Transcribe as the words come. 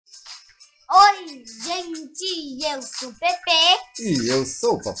Oi, gente, eu sou o Pepe. E eu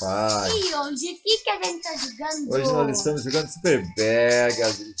sou o papai. E hoje, o que a gente tá jogando? Hoje nós estamos jogando Super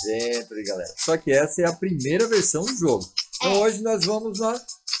Mega Gente, galera. Só que essa é a primeira versão do jogo. Então hoje nós vamos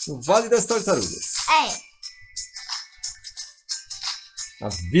no Vale das Tartarugas. A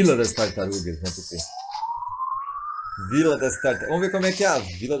Vila das Tartarugas, né, Pepe? Vila das Tartarugas. Vamos ver como é que é a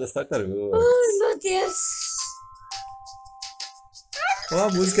Vila das Tartarugas. Ai, meu Deus. A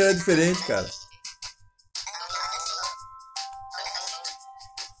música era diferente, cara.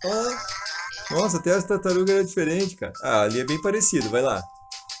 Nossa, até as tartarugas eram diferentes, cara. Ah, ali é bem parecido, vai lá.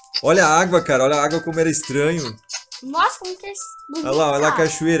 Olha a água, cara. Olha a água como era estranho. Nossa, como que é bonita. Olha lá a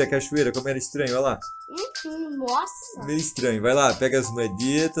cachoeira, como era estranho, olha lá. Nossa. Meio estranho, vai lá, pega as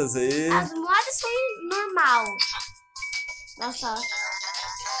moeditas aí. As moedas foi normal. Nossa.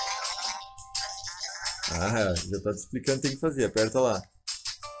 Ah, já tá te explicando o que tem que fazer, aperta lá.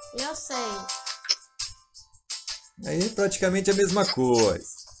 Eu sei. Aí praticamente a mesma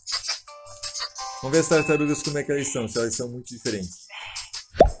coisa. Vamos ver as tartarugas como é que elas são, se elas são muito diferentes.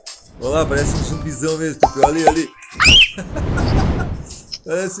 Olha lá, parece um zumbizão mesmo, Pepe, olha ali.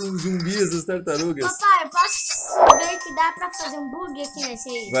 Parece um zumbi essas tartarugas. Papai, eu posso ver que dá pra fazer um bug aqui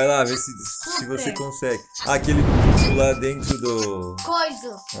nesse... Vai lá, vê se você consegue. Ah, aquele lá dentro do...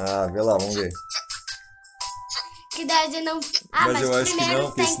 coisa. Ah, vê lá, vamos ver. Que daí não... Mas eu acho que não,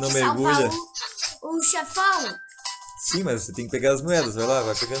 porque senão mergulha. O chefão. Sim, mas você tem que pegar as moedas, vai lá,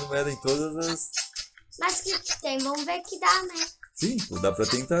 vai pegando moeda em todas as... Mas que tem, vamos ver que dá, né? Sim, dá pra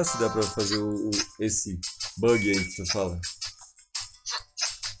tentar, se dá pra fazer esse bug aí que tu fala.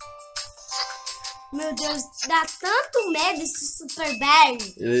 Meu Deus, dá tanto medo esse Super Bear.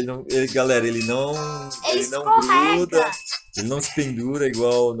 Galera, ele não gruda, ele não se pendura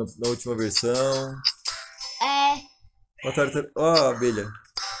igual na última versão. Ó a abelha.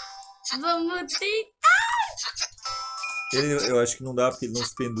 Vamos tentar. Eu acho que não dá porque ele não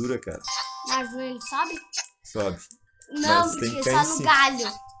se pendura, cara. Mas ele sobe? Sobe. Não, mas porque só no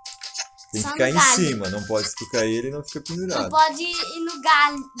galho. Tem que ficar em cima, não pode, se tu cair ele não fica pendurado. Não pode ir no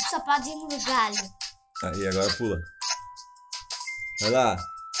galho, só pode ir no galho. Aí, agora pula. Vai lá.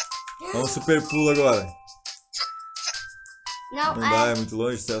 Vamos super pulo agora. Não dá, é muito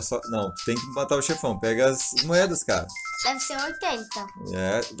longe. Não, tem que matar o chefão. Pega as moedas, cara. Deve ser 80.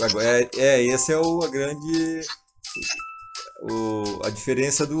 Essa é a grande... a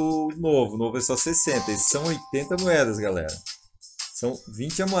diferença do novo. O novo é só 60. Esses são 80 moedas, galera. São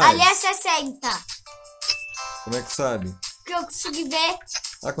 20 a mais. Ali é 60. Como é que sabe? Porque eu consegui ver.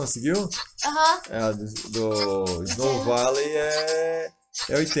 Ah, conseguiu? Aham. Do Snow Valley é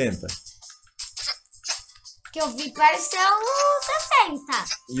 80. Que eu vi pareceu 60.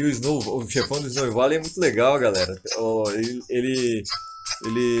 E o chefão do Snow Valley é muito legal, galera. Ele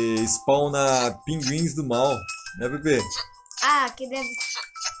spawna pinguins do mal, né, bebê? Ah, que deve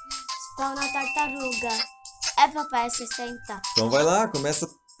spawnar tartaruga. Papai, é 60. Então vai lá, começa a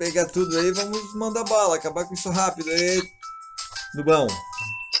pegar tudo aí, vamos mandar bala, acabar com isso rápido aí. Nubão.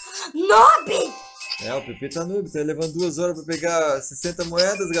 Noob! O Pepe tá noob, tá levando 2 horas pra pegar 60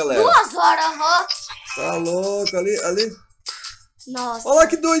 moedas, galera. 2 horas, aham. Tá louco, ali. Nossa. Olha lá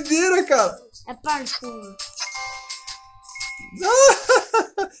que doideira, cara. É parkour.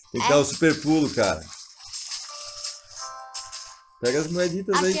 Tem que dar o super pulo, cara. Pega as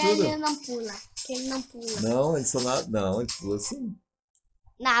moeditas aí tudo. Ele não pula. Ele não pula. Não, ele só nada. Não, ele pula assim.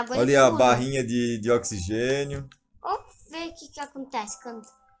 Na água olha ele a pula. barrinha de oxigênio. Vamos ver o que acontece quando...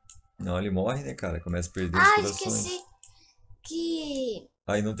 Não, ele morre, né, cara? Começa a perder os corações. Esqueci que...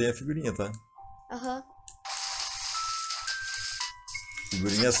 Aí não tem a figurinha, tá? Aham.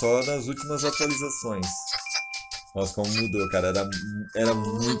 Figurinha é só nas últimas atualizações. Nossa, como mudou, cara. Era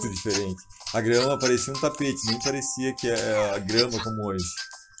muito diferente. A grama parecia um tapete, nem parecia que é a grama como hoje.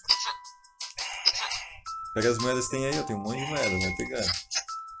 Pega as moedas que tem aí, eu tenho um monte de moedas, vai pegar.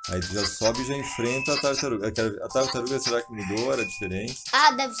 Aí tu já sobe e já enfrenta a tartaruga. A tartaruga será que mudou? Era diferente?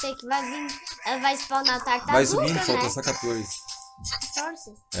 Ah, deve ser que vai vir. Ela vai spawnar a tartaruga. Vai subindo, né? falta só 14.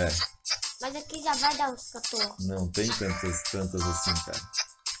 14? É. Mas aqui já vai dar uns 14. Não tem tantas assim, cara.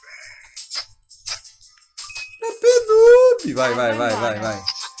 É pedube! Vai.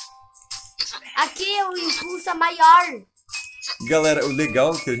 Aqui o impulso é maior. Galera, o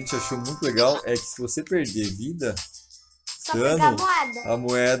legal, que a gente achou muito legal, é que se você perder vida, só pegar a moeda. A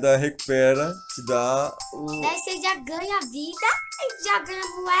moeda recupera, te dá o... Daí você já ganha vida e já ganha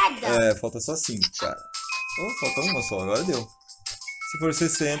moeda. Falta só 5, cara. Falta uma só, agora deu. Se for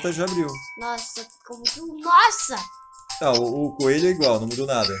 60, já abriu. Nossa, como tu... Nossa! Ah, o coelho é igual, não mudou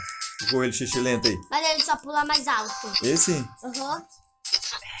nada. O coelho xixi lento aí. Mas ele só pula mais alto. Esse? Aham.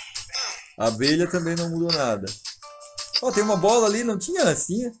 A abelha também não mudou nada. Ó, tem uma bola ali, não tinha antes?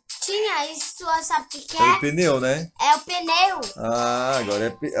 Tinha? Tinha, isso sabe o que É o é? pneu, né? É o pneu. Ah, agora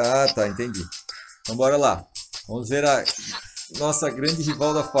é... Ah, tá, entendi. Então bora lá. Vamos ver a nossa grande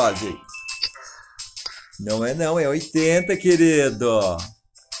rival da fase aí. Não é não, é 80, querido.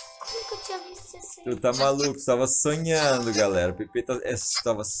 Como que eu tinha visto assim? Tu tá maluco, tu tava sonhando, galera. O PP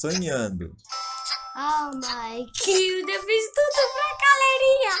estava sonhando. Oh my God, eu fiz tudo pra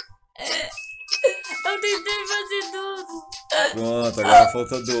galerinha. Eu tentei fazer tudo. Pronto, agora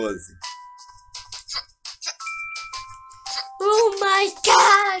falta 12. Oh my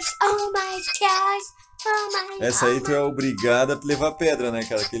gosh, oh my gosh, oh my. Essa aí tu é obrigada a levar pedra, né,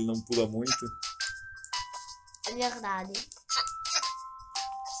 cara? Que ele não pula muito. É verdade.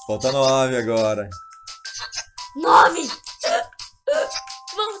 Falta 9 agora. 9!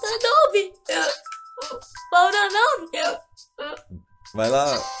 Falta 9! Falta 9! Vai lá.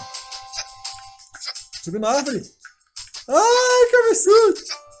 Subiu na árvore. Ai, cabeçudo.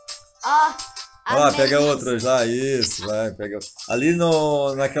 Ó, Pega outras lá, isso, vai, pega. Ali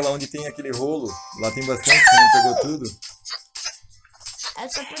naquela onde tem aquele rolo, lá tem bastante, você não pegou tudo. É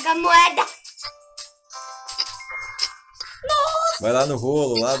só pegar moeda. Vai lá no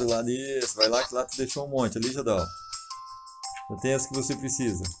rolo, lá do lado, isso, vai lá que lá tu deixou um monte, ali já dá, ó. Já tem as que você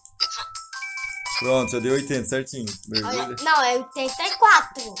precisa. Pronto, já deu 80, certinho. Mergulha. Não, é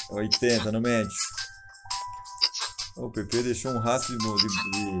 84. 80, não mente. O PP deixou um rastro de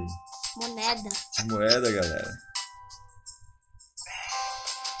Moeda. galera.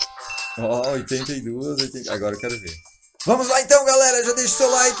 Ó, 82, 80. Agora eu quero ver. Vamos lá então, galera. Já deixa o seu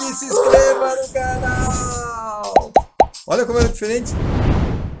like e se inscreva no canal. Olha como era diferente.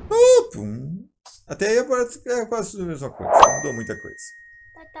 Pum. Até aí é quase tudo a mesma coisa. Não mudou muita coisa.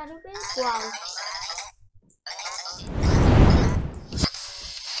 Tartaruga é igual.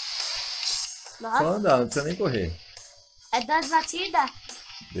 Só Nossa, andar, não precisa nem correr. é 2 batidas?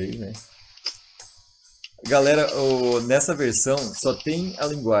 Bem, né? Galera, nessa versão só tem a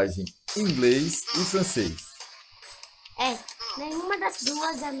linguagem inglês e francês. É, nenhuma das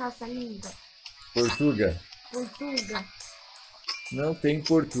duas é nossa língua. Portuga? Portuga. Não tem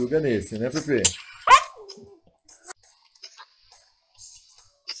Portuga nesse, né, Pepe?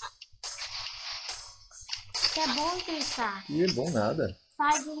 Que é bom gritar. E é bom nada.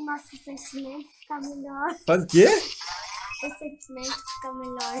 Faz o nosso sentimento ficar melhor. Faz o quê? O sentimento fica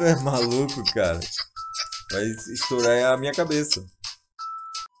melhor. Tu é maluco, cara. Vai estourar a minha cabeça.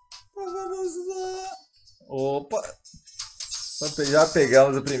 Vamos lá. Opa! Já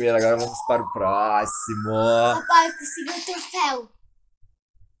pegamos a primeira, agora vamos para o próximo. Papai conseguiu o troféu.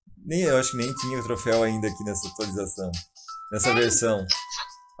 Eu acho que nem tinha o troféu ainda aqui nessa atualização. Nessa versão.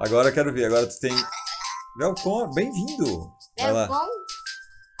 Agora eu quero ver, agora tu tem... Velcom, bem-vindo. Vai lá.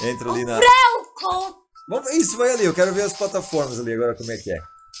 Entra ali na... Isso, vai ali, eu quero ver as plataformas ali agora como é que é.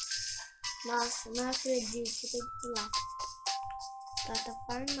 Nossa, não acredito, você tem que pular.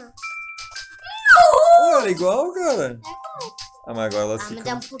 Plataforma. Olha, igual, cara. Ah, mas agora elas Mas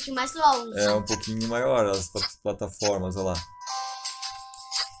ficam... é um pouquinho mais longe. É um pouquinho maior as plataformas, olha lá.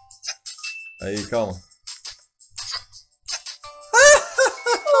 Aí, calma.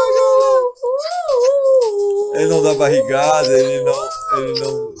 Ele não dá barrigada, ele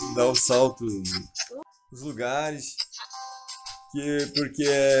não dá o salto nos lugares.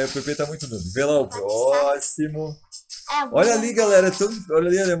 Porque o PP tá muito noob. Vê lá o próximo. Olha ali, galera. Olha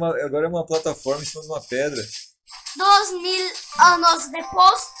ali, agora é uma plataforma em cima de uma pedra. 2000 anos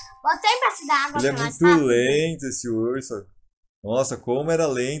depois, voltei pra cidade. Ele é muito lento, esse urso. Nossa, como era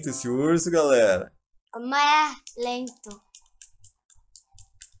lento esse urso, galera. Como é lento.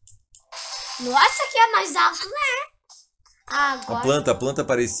 Nossa, aqui é mais alto, né? Agora... A planta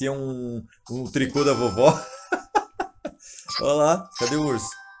parecia um tricô da vovó. Olha lá, cadê o urso?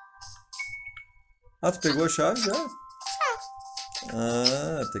 Ah, tu pegou a chave já?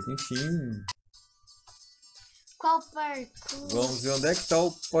 Ah, até que enfim. Qual parkour? Vamos ver onde é que tá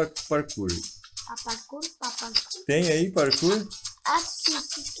o parkour. Parkour? Tem aí parkour? Aqui,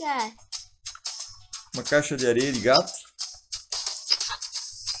 o que é? Uma caixa de areia de gato?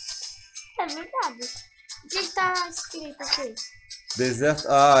 É verdade. O que está escrito aqui? Deserto.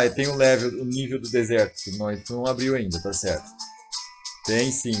 Ah, tem o nível do deserto. Nós não abriu ainda, tá certo.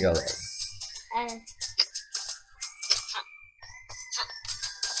 Tem sim, galera. É.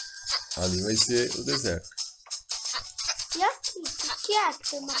 Ali vai ser o deserto. E aqui, o que é que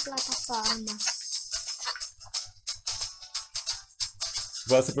tem uma plataforma?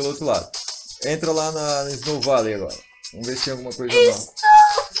 Passa pelo outro lado. Entra lá na Snow Valley agora. Vamos ver se tem alguma coisa nova.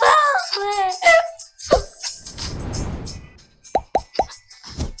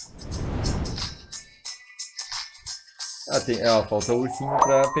 Falta o ursinho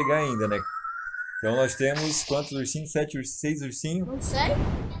pra pegar ainda, né? Então nós temos quantos ursinhos? 6 ursinhos? Não sei.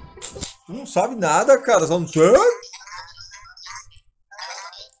 Tu não sabe nada, cara, só não sei.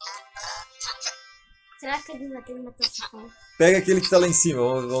 Será que ele vai ter que matar o chefão? Pega aquele que tá lá em cima,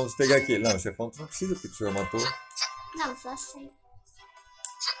 vamos pegar aquele. Não, o chefão tu não precisa, porque tu já matou. Não, só achei.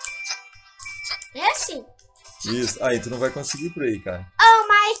 Esse? Isso, aí tu não vai conseguir por aí, cara. Oh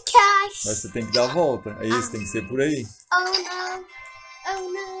my gosh! Mas você tem que dar a volta. É isso, tem que ser por aí. Oh no! Oh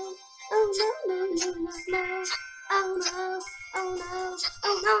no! Oh no, no, no, no, no! Oh no! Oh no!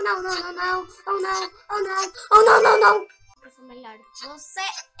 Oh no, no, no, no, no! Oh no! Oh no! Oh no, no, no! Melhor. Você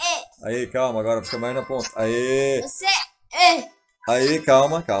é! Aí, calma, agora fica mais na ponta. Aí! Você é! Aí,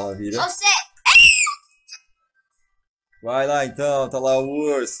 calma, vira. Você é! Vai lá então, tá lá o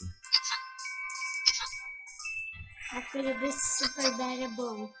urso. A coisa desse super bad é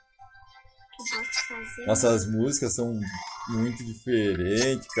bom. O que eu posso fazer? Nossa, as músicas são muito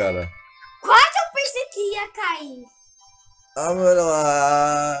diferentes, cara. Quase eu pensei que ia cair. Ah, bora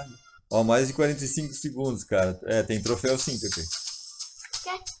lá. Ó, mais de 45 segundos, cara. É, tem troféu sim, Pepe.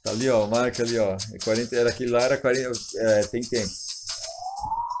 Quer? Tá ali, ó, marca ali, ó. 40, era aquele lá, era 40. É, tem tempo.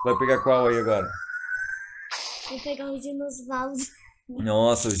 Vai pegar qual aí agora? Vou pegar o Genosvaldo.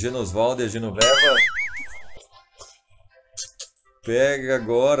 Nossa, o Genosvaldo e a Genoveva. Pega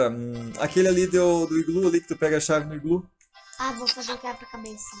agora. Aquele ali do iglu ali que tu pega a chave no iglu. Ah, vou fazer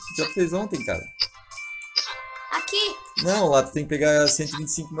quebra-cabeça. Já fez ontem, cara. Aqui? Não, lá tu tem que pegar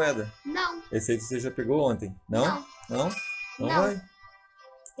 125 moedas. Não. Esse aí você já pegou ontem. Não? Não? Não Não. vai?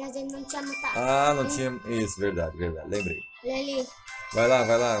 E a gente não tinha notado. Ah, não tinha. Isso, verdade, lembrei. Olha ali. Vai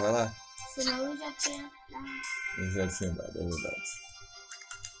lá. Senão eu já tinha dado. Eu já tinha dado, é verdade.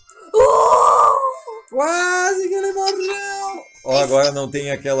 Uh! Quase que ele morreu! Ó, agora não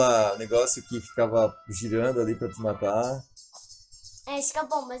tem aquela negócio que ficava girando ali pra te matar. Esse que é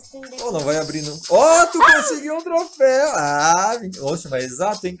bom, mas tem que... Oh, não vai abrir não. Ó, tu conseguiu um troféu! Ah, oxe, mas é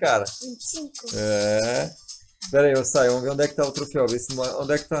exato, hein, cara? 25. É. Pera aí, eu saio, vamos ver onde é que tá o troféu. Ver se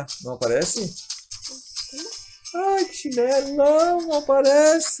onde é que tá. Não aparece? Ai, que chinelo! Não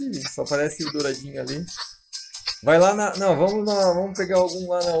aparece! Só aparece o douradinho ali. Vai lá na... Não, vamos pegar algum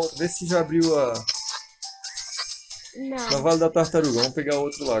lá na outra. Vê se já abriu a... Não. Na Vila Das Tartarugas. Vamos pegar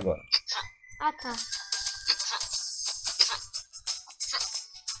outro lá agora. Ah, tá.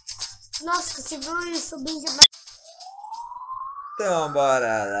 Nossa, conseguiu subir de baixo. Então,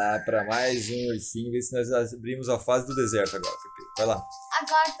 bora lá pra mais um ursinho. Ver se nós abrimos a fase do deserto agora, Pepe. Vai lá.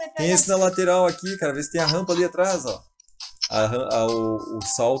 Agora vai Tem esse na lateral aqui, cara. Vê se tem a rampa ali atrás, ó. O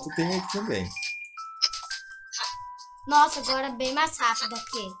salto tem aqui também. Nossa, agora é bem mais rápido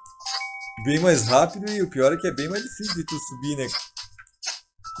aqui. Bem mais rápido e o pior é que é bem mais difícil de tu subir, né?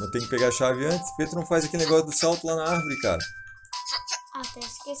 Eu tenho que pegar a chave antes. Por que tu não faz aquele negócio do salto lá na árvore, cara? Ah, até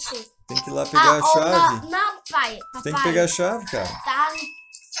esqueci. Tem que ir lá pegar a chave. Não, pai. Tem que pegar a chave, cara. Tá,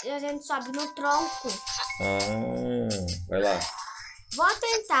 a gente sobe no tronco. Ah, vai lá. Vou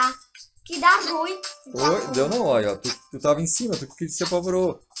tentar. Que dá ruim. Oi, deu não, olha. Tu tava em cima, tu que se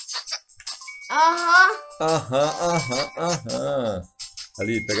apavorou. Aham.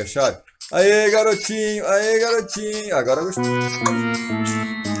 Ali, pega a chave. Aê, garotinho. Agora gostei.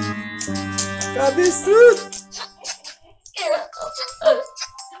 Cabeçudo.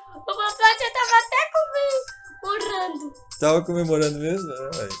 O papai já tava até comemorando. Tava comemorando mesmo?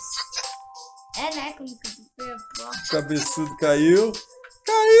 É, né? Como que tu pegou? Cabeçudo caiu.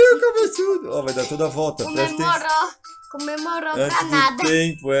 Caiu, cabeçudo. Ó, vai dar toda a volta. Comemorou Antes pra do nada.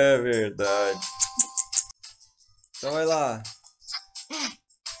 tempo, é verdade. Então vai lá.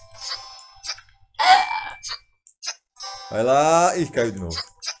 Vai lá. Ih, caiu de novo.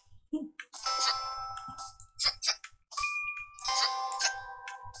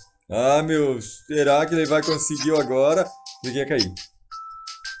 Ah, meu. Será que ele vai conseguir agora? Quem ia cair?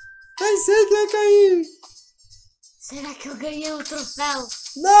 Pensei que ia cair. Será que eu ganhei o troféu?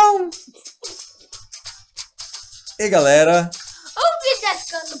 Não! E galera, O vídeo tá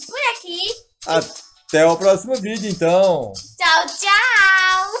ficando por aqui. até o próximo vídeo então. Tchau,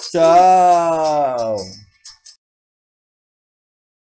 tchau. Tchau!